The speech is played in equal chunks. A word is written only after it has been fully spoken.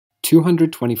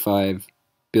$225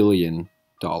 billion.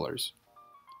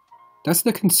 That's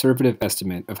the conservative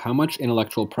estimate of how much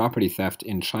intellectual property theft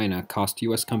in China cost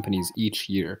U.S. companies each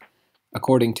year,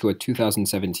 according to a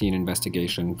 2017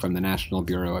 investigation from the National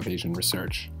Bureau of Asian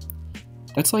Research.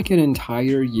 That's like an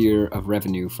entire year of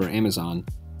revenue for Amazon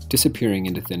disappearing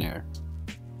into thin air.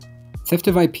 Theft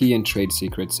of IP and trade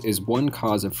secrets is one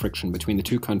cause of friction between the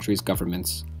two countries'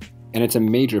 governments, and it's a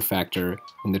major factor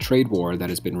in the trade war that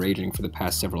has been raging for the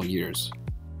past several years.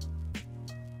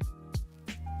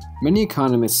 Many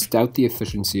economists doubt the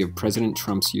efficiency of President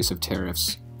Trump's use of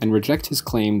tariffs and reject his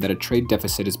claim that a trade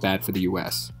deficit is bad for the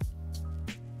U.S.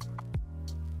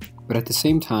 But at the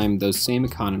same time, those same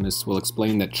economists will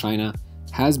explain that China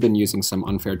has been using some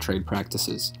unfair trade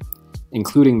practices,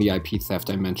 including the IP theft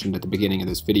I mentioned at the beginning of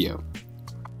this video.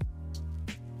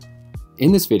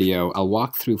 In this video, I'll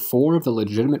walk through 4 of the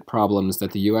legitimate problems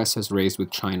that the US has raised with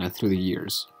China through the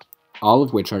years, all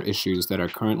of which are issues that are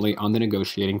currently on the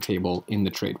negotiating table in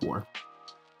the trade war.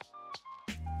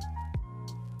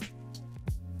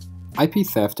 IP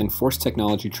theft and forced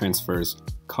technology transfers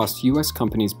cost US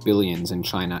companies billions in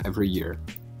China every year.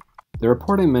 The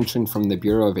report I mentioned from the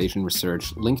Bureau of Asian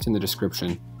Research, linked in the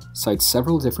description, cites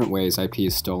several different ways IP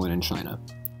is stolen in China.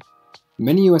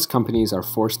 Many US companies are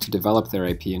forced to develop their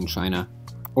IP in China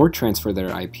or transfer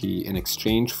their IP in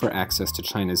exchange for access to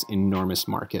China's enormous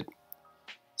market.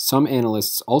 Some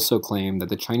analysts also claim that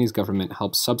the Chinese government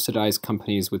helps subsidize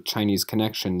companies with Chinese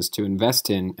connections to invest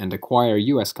in and acquire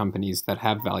US companies that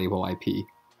have valuable IP,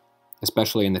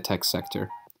 especially in the tech sector.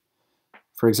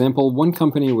 For example, one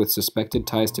company with suspected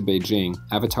ties to Beijing,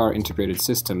 Avatar Integrated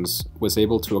Systems, was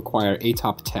able to acquire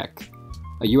Atop Tech,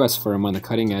 a US firm on the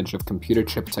cutting edge of computer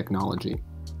chip technology.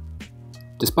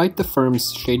 Despite the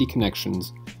firm's shady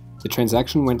connections, the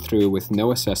transaction went through with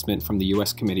no assessment from the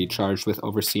US committee charged with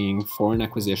overseeing foreign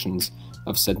acquisitions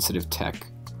of sensitive tech.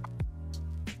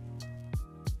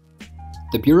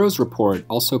 The Bureau's report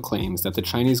also claims that the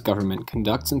Chinese government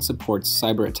conducts and supports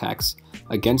cyber attacks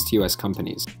against US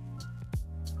companies.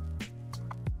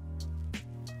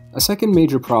 A second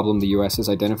major problem the US has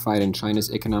identified in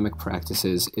China's economic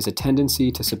practices is a tendency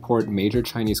to support major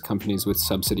Chinese companies with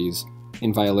subsidies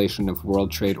in violation of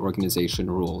World Trade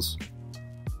Organization rules.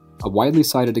 A widely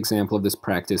cited example of this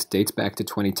practice dates back to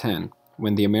 2010,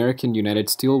 when the American United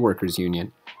Steelworkers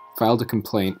Union filed a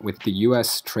complaint with the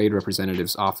US Trade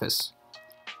Representative's office.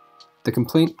 The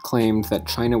complaint claimed that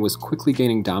China was quickly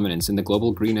gaining dominance in the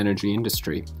global green energy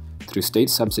industry through state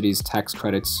subsidies, tax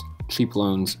credits, cheap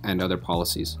loans, and other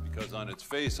policies. Because on its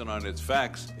face and on its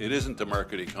facts, it isn't a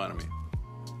market economy.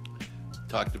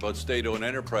 Talked about state-owned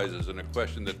enterprises and a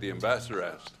question that the ambassador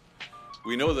asked.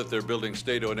 We know that they're building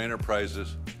state-owned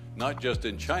enterprises not just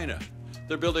in China,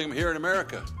 they're building them here in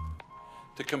America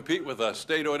to compete with us,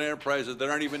 state-owned enterprises that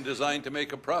aren't even designed to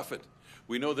make a profit.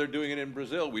 We know they're doing it in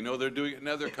Brazil, we know they're doing it in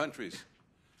other countries.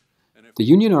 The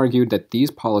union argued that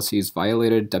these policies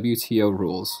violated WTO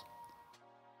rules.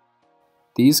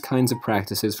 These kinds of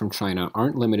practices from China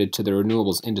aren't limited to the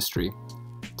renewables industry.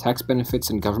 Tax benefits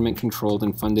and government-controlled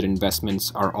and funded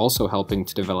investments are also helping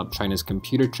to develop China's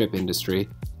computer chip industry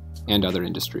and other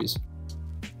industries.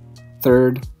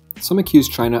 Third, some accuse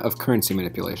China of currency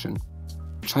manipulation.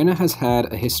 China has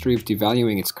had a history of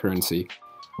devaluing its currency,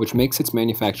 which makes its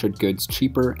manufactured goods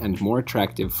cheaper and more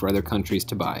attractive for other countries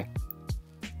to buy.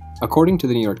 According to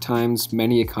the New York Times,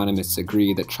 many economists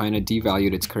agree that China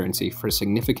devalued its currency for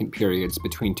significant periods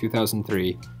between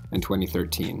 2003 and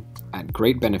 2013, at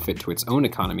great benefit to its own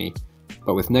economy,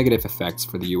 but with negative effects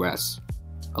for the US.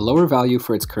 A lower value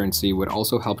for its currency would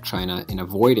also help China in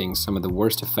avoiding some of the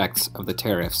worst effects of the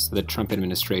tariffs the Trump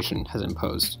administration has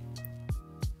imposed.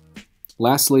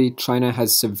 Lastly, China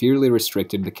has severely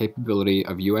restricted the capability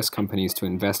of US companies to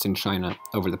invest in China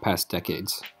over the past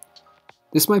decades.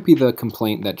 This might be the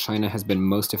complaint that China has been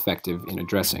most effective in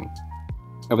addressing.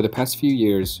 Over the past few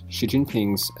years, Xi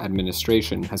Jinping's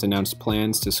administration has announced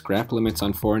plans to scrap limits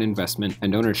on foreign investment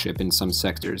and ownership in some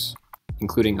sectors,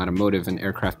 including automotive and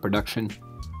aircraft production,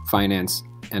 finance,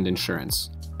 and insurance.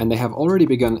 And they have already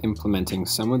begun implementing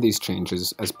some of these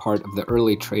changes as part of the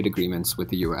early trade agreements with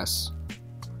the US.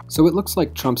 So it looks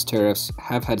like Trump's tariffs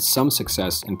have had some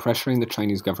success in pressuring the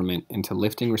Chinese government into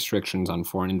lifting restrictions on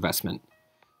foreign investment,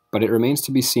 but it remains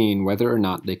to be seen whether or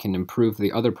not they can improve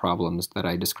the other problems that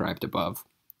I described above.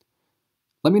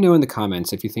 Let me know in the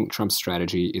comments if you think Trump's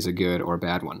strategy is a good or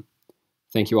bad one.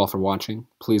 Thank you all for watching.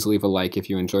 Please leave a like if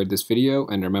you enjoyed this video,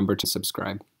 and remember to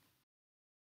subscribe.